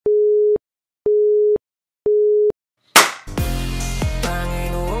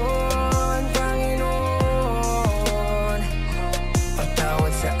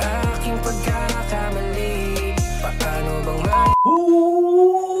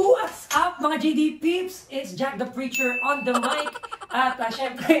mga JD Peeps? It's Jack D'Preacher on the mic. At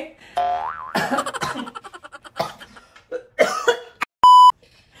syempre...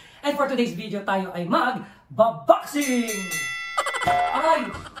 And for today's video, tayo ay mag-boxing! Aray!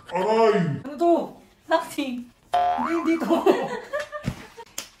 Aray! Ano to? Boxing. Hindi to.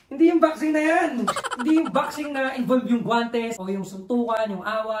 Hindi yung boxing na yan. Hindi yung boxing na involve yung guantes o yung suntukan, yung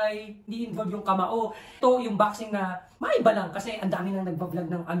away. Hindi involve yung kamao. Ito yung boxing na maiba lang kasi ang dami nang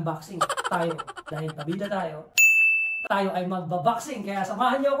nagbablog ng unboxing. Tayo, dahil pabida tayo ay magbaboxing. Kaya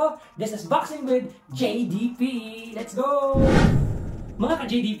samahan niyo ako. This is Boxing with JDP. Let's go! Mga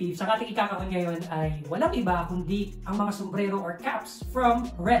ka-JDP, sa ating ikakahon ngayon ay walang iba kundi ang mga sombrero or caps from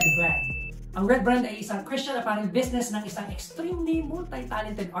Red Brand. Ang Red Brand ay isang Christian apparel business ng isang extremely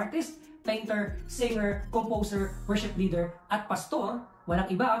multi-talented artist, painter, singer, composer, worship leader, at pastor.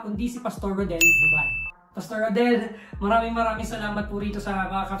 Walang iba kundi si Pastor Rodel Buban. Pastor Rodel, maraming salamat po rito sa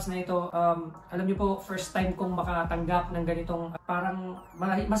mga caps na ito. Alam niyo po, first time kong makatanggap ng ganitong parang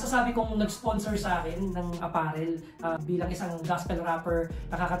masasabi kong nag-sponsor sa akin ng apparel. Bilang isang gospel rapper,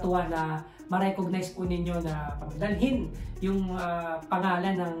 nakakatuwa na ma-recognize po ninyo na pagdalhin yung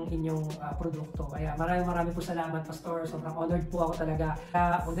pangalan ng inyong produkto. Kaya maraming po salamat, Pastor. Sobrang honored po ako talaga.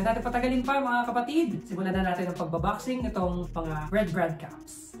 Huwag na natin patagalin pa, mga kapatid. Simulan na natin ang pagbaboxing itong mga Red Brand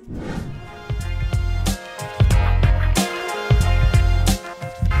caps.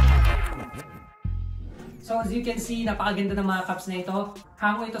 So as you can see, napakaganda ng mga caps na ito.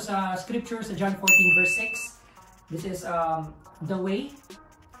 Hango ito sa scripture sa John 14 verse 6. This is the way,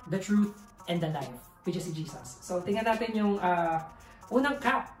 the truth, and the life, which is si Jesus. So tingnan natin yung unang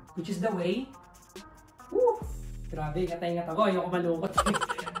cap, which is the way. Woo! Grabe, ingat ako. Ayoko malungkot.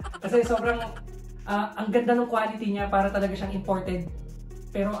 Kasi sobrang ang ganda ng quality niya, para talaga siyang imported.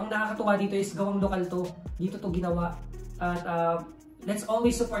 Pero ang nakakatuwa dito is gawang lokal to. Dito to ginawa. At let's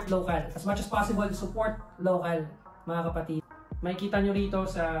always support local. As much as possible, support local, mga kapatid. Makikita nyo rito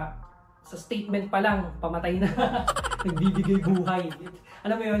sa statement pa lang, pamatay na. Nagbibigay buhay.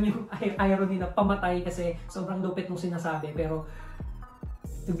 Alam mo yun, yung irony na pamatay kasi sobrang lupit mong sinasabi, pero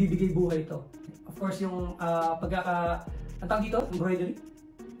nagbibigay buhay ito. Of course, yung ang tawag dito, embroidery.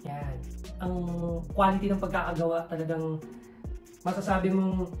 Yan. Ang quality ng pagkakagawa, talagang masasabi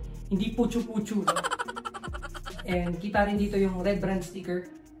mong hindi puchu-puchu. No? And kita rin dito yung Red Brand sticker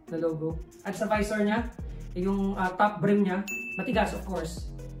na logo. At sa visor niya, yung top brim niya, matigas of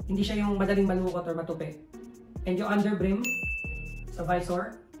course. Hindi siya yung madaling malukot or matupi. And yung under brim sa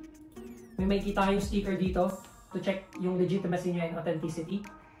visor, may makikita kayong sticker dito to check yung legitimacy niya and authenticity.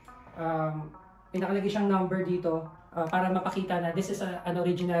 Pinakalagay siyang number dito para mapakita na this is an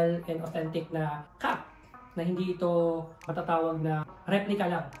original and authentic na cap. Na hindi ito matatawag na replica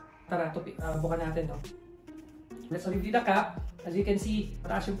lang. Tara, bukan natin to. Let's review the cap. As you can see,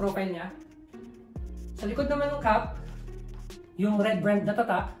 mataas yung profile niya. Sa likod naman ng cap, yung Red Brand na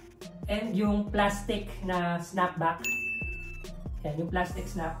tatak and yung plastic na snapback. Yan, yung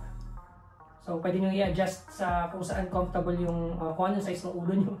plastic snap. So, pwede nyo i-adjust sa kung saan comfortable yung, kung anong size ng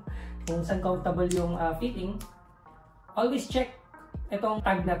ulo nyo, kung saan comfortable yung fitting. Always check itong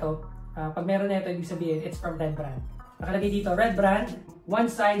tag na to. Pag meron na ito, ibig sabihin, it's from Red Brand. Nakalagay dito, Red Brand, one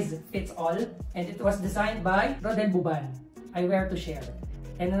size fits all, and it was designed by Rodel Buban. I wear to share.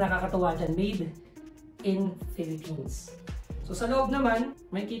 And na nakakatuwa dyan, made in Philippines. So sa loob naman,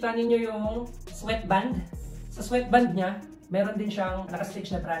 makikita ninyo yung sweatband. Sa sweatband niya, meron din siyang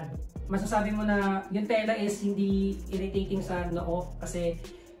nakastitch na brand. Masasabi mo na yung tela is hindi irritating sa noo kasi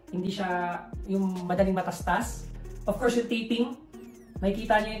hindi siya yung madaling matastas. Of course, yung taping,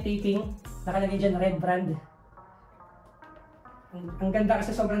 makikita niyo yung taping, nakalagay dyan Red Brand. Ang ganda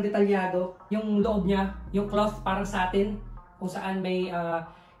kasi sobrang detalyado. Yung loob niya, yung cloth parang satin, kung saan may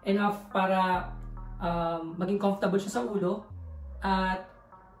enough para maging comfortable siya sa ulo at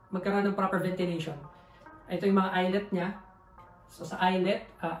magkaroon ng proper ventilation. Ito yung mga eyelet niya. So sa eyelet,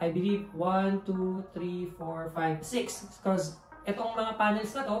 I believe 1, 2, 3, 4, 5, 6. Because itong mga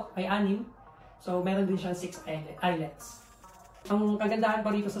panels na to ay 6. So meron din siyang 6 eyelets. Ang kagandahan pa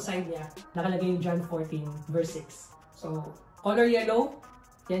rito sa side niya, nakalagay yung John 14 verse 6. So color yellow,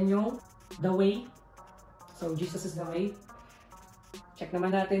 yan yung the way. So, Jesus is the way. Check naman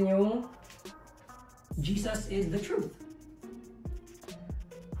natin yung Jesus is the truth.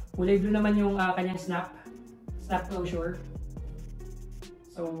 Kulay blue naman yung kanyang snap closure.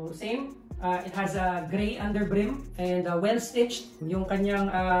 So, same. It has a gray under brim and well-stitched. Yung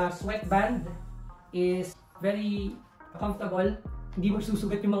kanyang sweatband is very comfortable. Hindi mo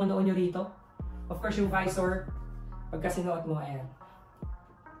susugat yung mga noo nyo rito. Of course, yung visor, pagka sinuot mo, ayan.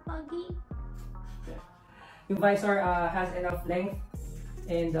 Yung visor has enough length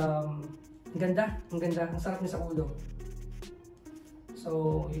and Ang ganda, ang ganda. Ang sarap niya sa ulo.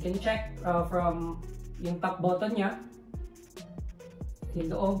 So, you can check from yung top button niya, yung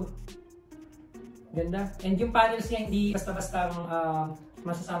loob. Ganda. And yung panels niya hindi basta-basta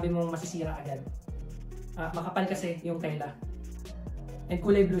masasabi mong masisira agad. Makapal kasi yung tela. And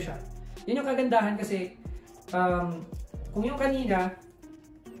kulay blue siya. Yun yung kagandahan kasi kung yung kanina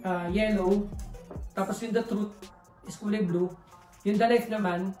yellow, tapos yung the truth is kulay blue, yung the life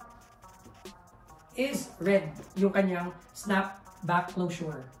naman is red, yung kanyang snap back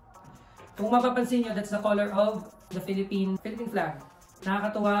closure. Kung mapapansin nyo, that's the color of the Philippine flag.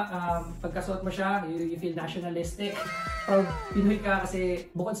 Nakakatuwa, pagkasuot mo siya, you feel nationalistic. Proud Pinoy ka kasi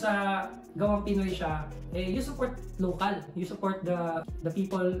bukod sa gawang Pinoy siya, you support local. You support the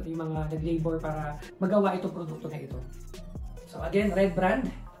people, yung mga nag-labor para magawa itong produkto na ito. So again, red brand.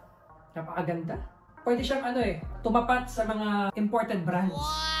 Napakaganda. Pwede siyang tumapat sa mga imported brands.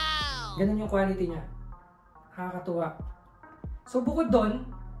 Wow! Ganun yung quality niya. Nakakatuwa. So bukod doon,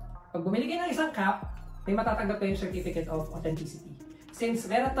 pag bumili kayo ng isang cap, may matatanggap kayo yung certificate of authenticity.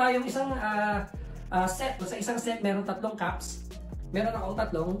 Since meron tayong isang set, sa isang set meron 3 caps, meron akong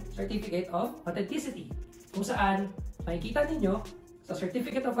 3 certificate of authenticity. Kung saan, makikita ninyo sa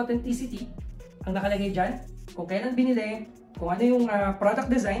certificate of authenticity, ang nakalagay dyan, kung kailan binili, kung ano yung product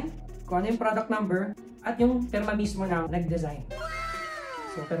design, kung ano yung product number, at yung pirma mismo na nag-design.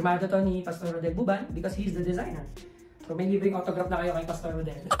 So, pirmado to ni Pastor Rodel Buban because he's the designer. So, may libreng autograph na kayo kay Pastor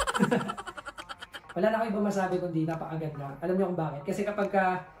Rodel. Wala na kayo ibang masabi kundi napakaganda. Alam niyo kung bakit? Kasi kapag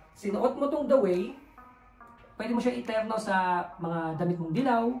sinuot mo tong the way, pwede mo siya iterno sa mga damit mong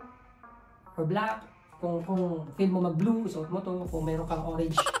dilaw or black. Kung feel mo mag-blue, suot mo to. Kung meron kang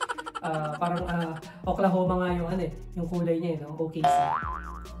orange, parang Oklahoma nga yung kulay niya, no? OKC.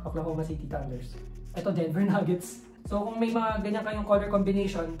 Oklahoma City Thunders. Ito, Denver Nuggets. So kung may mga ganyan kayong color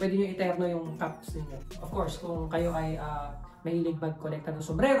combination, pwede nyo iterno yung caps ninyo. Of course, kung kayo ay mahilig mag-collecta ng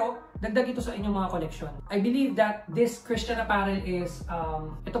sombrero, dagdag ito sa inyong mga collection. I believe that this Christian apparel is,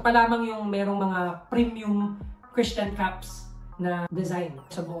 ito pa lamang yung merong mga premium Christian caps na design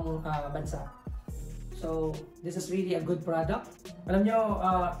sa buong bansa. So, this is really a good product. Alam nyo,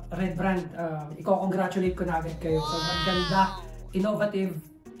 Red Brand, i-congratulate ko na agad kayo. So, maganda, innovative,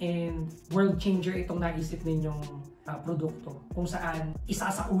 and world changer itong naisip ninyong produkto. Kung saan, isa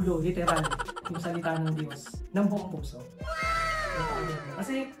sa ulo, literal, yung salita ng Diyos, ng buong puso.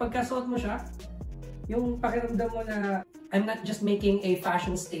 Kasi pagkasuot mo siya, yung pakiramdam mo na I'm not just making a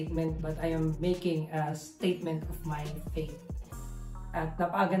fashion statement, but I am making a statement of my faith. At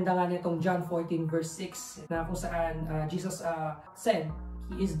napakaganda nga nitong John 14 verse 6 na kung saan Jesus said,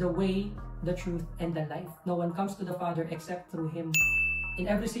 He is the way, the truth, and the life. No one comes to the Father except through Him.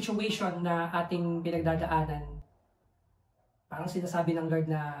 In every situation na ating pinagdadaanan, parang sinasabi ng Lord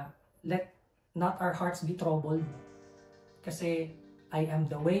na let not our hearts be troubled. Kasi I am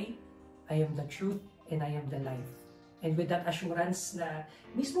the way, I am the truth, and I am the life. And with that assurance na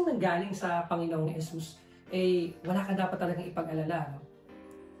mismo nanggaling sa Panginoong Jesus, wala ka dapat talagang ipag-alala. No?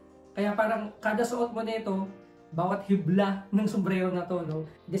 Kaya parang kada suot mo nito, bawat hibla ng sombrero na to, no?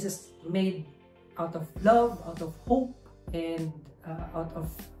 This is made out of love, out of hope, and out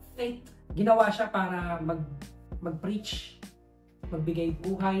of faith. Ginawa siya para mag-preach, magbigay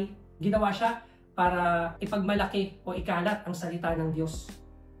buhay. Ginawa siya para ipagmalaki o ikalat ang salita ng Diyos.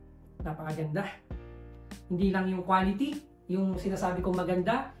 Napakaganda. Hindi lang yung quality, yung sinasabi kong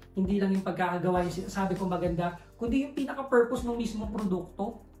maganda, hindi lang yung pagkakagawa yung sinasabi kong maganda, kundi yung pinaka-purpose ng mismong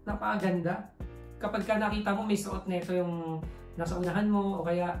produkto. Napakaganda. Kapag ka nakita mo may suot na ito yung nasa unahan mo, o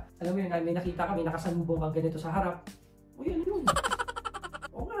kaya, alam mo yun, may nakita ka, may nakasalubong ka ganito sa harap, o yun yun.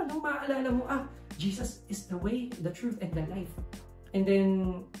 O nga, nung maaalala mo, Jesus is the way, the truth, and the life. And then,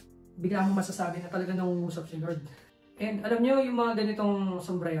 bigla mo masasabi na talaga nangungusap si Lord. And alam nyo, yung mga ganitong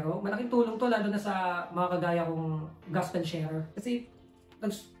sombrero, malaking tulong to, lalo na sa mga kagaya kong gospel sharer. Kasi,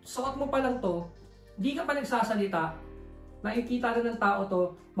 suot mo pa lang to, di ka pa nagsasalita, makikita na ng tao to,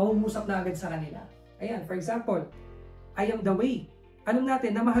 maumusap na agad sa kanila. Ayan, for example, I am the way. Alam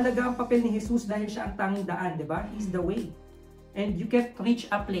natin na mahalaga ang papel ni Jesus dahil siya ang tanging daan, di ba? He's the way. And you can't reach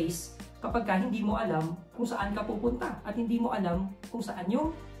a place kapag ka hindi mo alam kung saan ka pupunta at hindi mo alam kung saan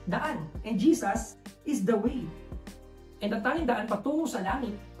yung daan. And Jesus is the way. And ang tanging daan patungo sa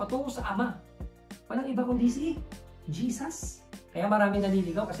langit, patungo sa Ama. Walang iba kundi si Jesus. Kaya maraming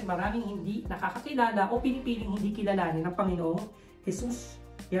naliligaw kasi maraming hindi nakakakilala o pinipiling hindi kilalanin ng Panginoong Jesus.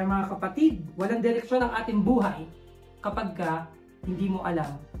 Kaya mga kapatid, walang direksyon ang ating buhay kapag ka hindi mo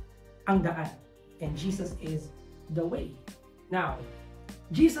alam ang daan. And Jesus is the way. Now,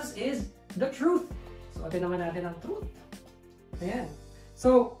 Jesus is the truth. So, atin naman natin ang truth. Ayan.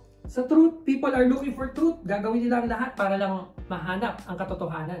 So, Sa truth, people are looking for truth. Gagawin nila ang lahat para lang mahanap ang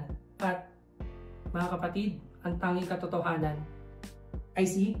katotohanan. At mga kapatid, ang tanging katotohanan ay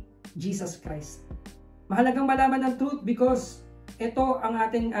si Jesus Christ. Mahalagang malaman ng truth because ito ang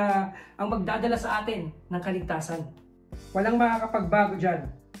ating ang magdadala sa atin ng kaligtasan. Walang makakapagbago dyan.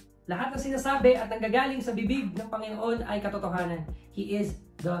 Lahat ng sinasabi at nanggagaling sa bibig ng Panginoon ay katotohanan. He is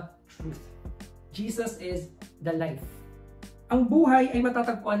the truth. Jesus is the life. Ang buhay ay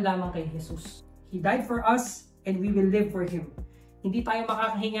matatagpuan lamang kay Jesus. He died for us and we will live for Him. Hindi tayo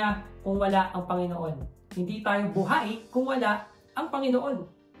makakahinga kung wala ang Panginoon. Hindi tayo buhay kung wala ang Panginoon.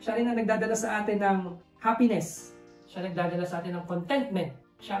 Siya rin ang nagdadala sa atin ng happiness. Siya nagdadala sa atin ng contentment.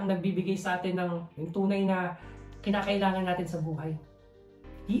 Siya ang nagbibigay sa atin ng yung tunay na kinakailangan natin sa buhay.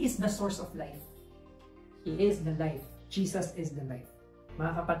 He is the source of life. He is the life. Jesus is the life.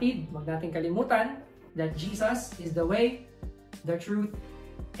 Mga kapatid, huwag natin kalimutan that Jesus is the way, the truth,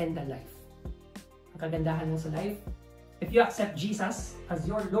 and the life. Ang kagandahan mo sa life, if you accept Jesus as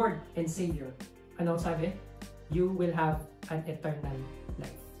your Lord and Savior, ano sabi? You will have an eternal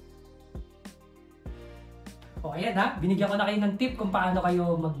life. O ayan ha, binigyan ko na kayo ng tip kung paano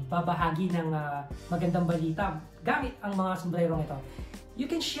kayo magbabahagi ng magandang balita gamit ang mga sombrerong ito. You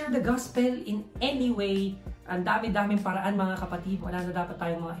can share the gospel in any way. Ang dami-daming paraan mga kapatid. Wala na dapat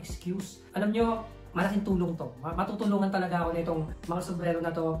tayong mga excuse. Alam nyo, malaking tulong to. Matutulungan talaga ako nitong mga sombrero na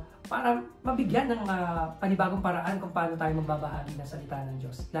to para mabigyan ng panibagong paraan kung paano tayo magbabahagi ng salita ng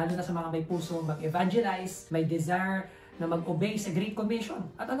Diyos. Lalo na sa mga may puso mag-evangelize, may desire na mag-obey sa Great Commission.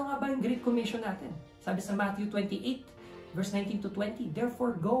 At ano nga ba yung Great Commission natin? Sabi sa Matthew 28, verse 19 to 20,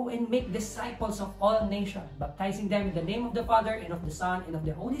 "Therefore go and make disciples of all nations, baptizing them in the name of the Father and of the Son and of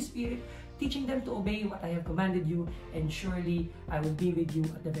the Holy Spirit, teaching them to obey what I have commanded you, and surely I will be with you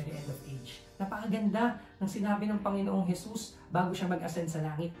at the very end of age." Napakaganda ng sinabi ng Panginoong Jesus bago siya mag-ascend sa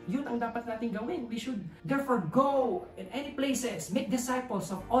langit. Yun ang dapat natin gawin. We should therefore go in any places, make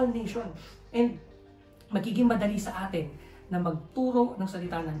disciples of all nations. And magiging madali sa atin na magturo ng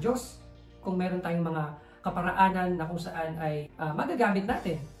salita ng Diyos kung meron tayong mga kaparaanan na kung saan ay magagamit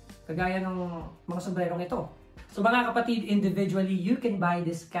natin. Kagaya ng mga sombrerong ito. So mga kapatid, individually, you can buy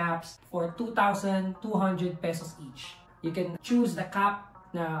these caps for 2,200 pesos each. You can choose the cap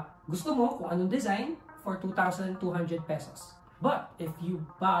na gusto mo, kung anong design, for 2,200 pesos. But if you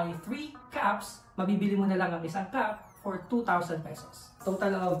buy 3 caps, mabibili mo na lang ang isang cap for 2,000 pesos.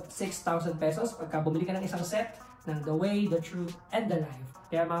 Total of 6,000 pesos pagka bumili ka ng isang set ng The Way, the Truth, and the Life.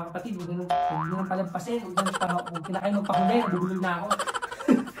 Kaya mga kapatid, huwag nyo nang palagpasin, huwag na kayo magpahuli, bumili na ako.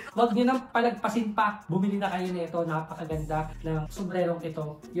 Huwag nyo nang palagpasin pa, bumili na kayo nito. Napakaganda ng sombrerong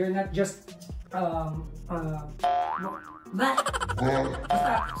ito. You're not just,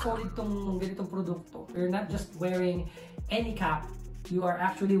 basta solid tong ganitong produkto. You're not just wearing any cap, you are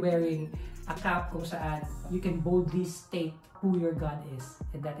actually wearing a cap kung saan you can boldly state who your God is,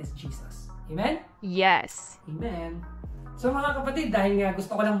 and that is Jesus. Amen? Yes. Amen. So mga kapatid, dahil nga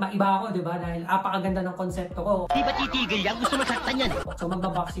gusto ko lang maiba ako, di ba? Dahil apakaganda ng konsepto ko. Di ba titigil yan? Gusto masaktan yan. So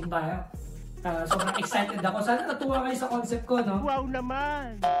magbaboxing tayo. Sobrang excited ako. Sana natuwa kayo sa concept ko, no? Wow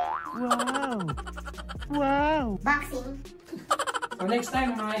naman! Wow! Wow! Boxing. So next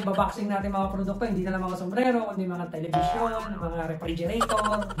time, mga ibaboxing natin mga produkto, hindi na lang mga sombrero, kundi mga television, mga refrigerator,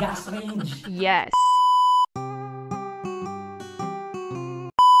 gas range. Yes.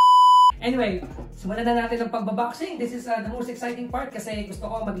 Anyway, simulan na natin ang pagbaboxing. This is the most exciting part kasi gusto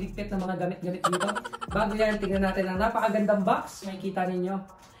ko magligpit ng mga gamit-gamit dito. Bago yan, tingnan natin ang napakagandang box. May kita ninyo.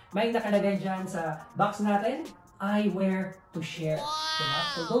 May nakalagay dyan sa box natin, I wear to share. Diba?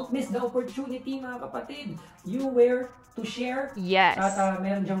 So don't miss the opportunity mga kapatid. You wear to share. Yes. At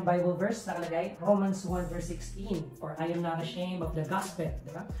meron dyang Bible verse nakalagay, Romans 1 verse 16. For I am not ashamed of the gospel.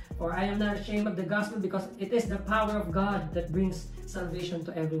 Diba? For I am not ashamed of the gospel because it is the power of God that brings salvation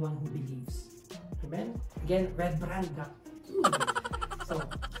to everyone who believes. Amen? Again, red brand. So,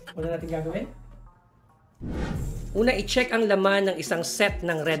 ano natin gagawin? Una, i-check ang laman ng isang set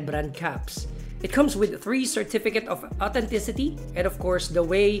ng red brand caps. It comes with 3 certificate of authenticity and of course, the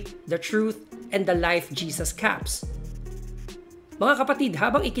way, the truth, and the life Jesus caps. Mga kapatid,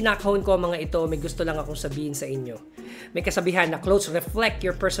 habang ikinakahon ko ang mga ito, may gusto lang akong sabihin sa inyo. May kasabihan na clothes reflect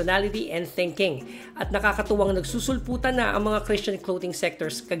your personality and thinking. At nakakatuwang nagsusulputan na ang mga Christian clothing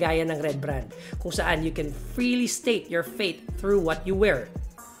sectors kagaya ng Red Brand, kung saan you can freely state your faith through what you wear.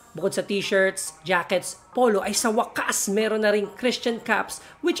 Bukod sa t-shirts, jackets, polo, ay sa wakas meron na ring Christian caps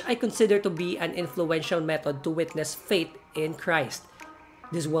which I consider to be an influential method to witness faith in Christ.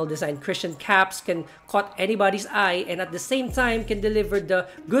 These well-designed Christian caps can catch anybody's eye and at the same time can deliver the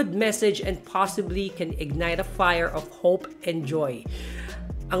good message and possibly can ignite a fire of hope and joy.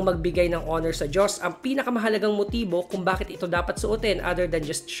 ang magbigay ng honor sa Diyos ang pinakamahalagang motibo kung bakit ito dapat suotin other than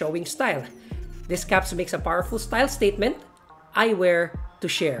just showing style. This caps makes a powerful style statement, I wear to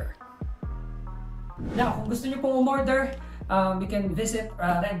share. Now, kung gusto nyo pong umorder, you can visit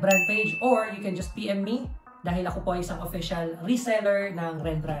Red Brand page or you can just PM me dahil ako po ay isang official reseller ng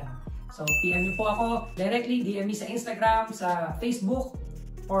Red Brand. So, PM nyo po ako directly, DM me sa Instagram, sa Facebook,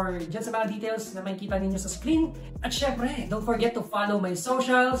 or dyan sa mga details na makikita ninyo sa screen. At syempre, don't forget to follow my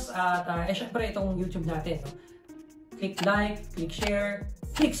socials at syempre itong YouTube natin. No? Click like, click share,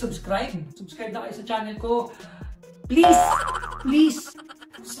 click subscribe. Subscribe na kayo sa channel ko. Please! Please!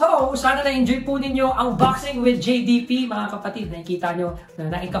 So, sana na-enjoy po ninyo ang Boxing with JDP, mga kapatid. Nakikita nyo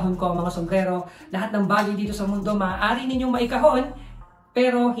na naikahon ko ang mga sombrero. Lahat ng bagay dito sa mundo, maaari ninyong maikahon,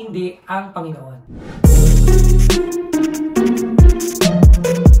 pero hindi ang Panginoon.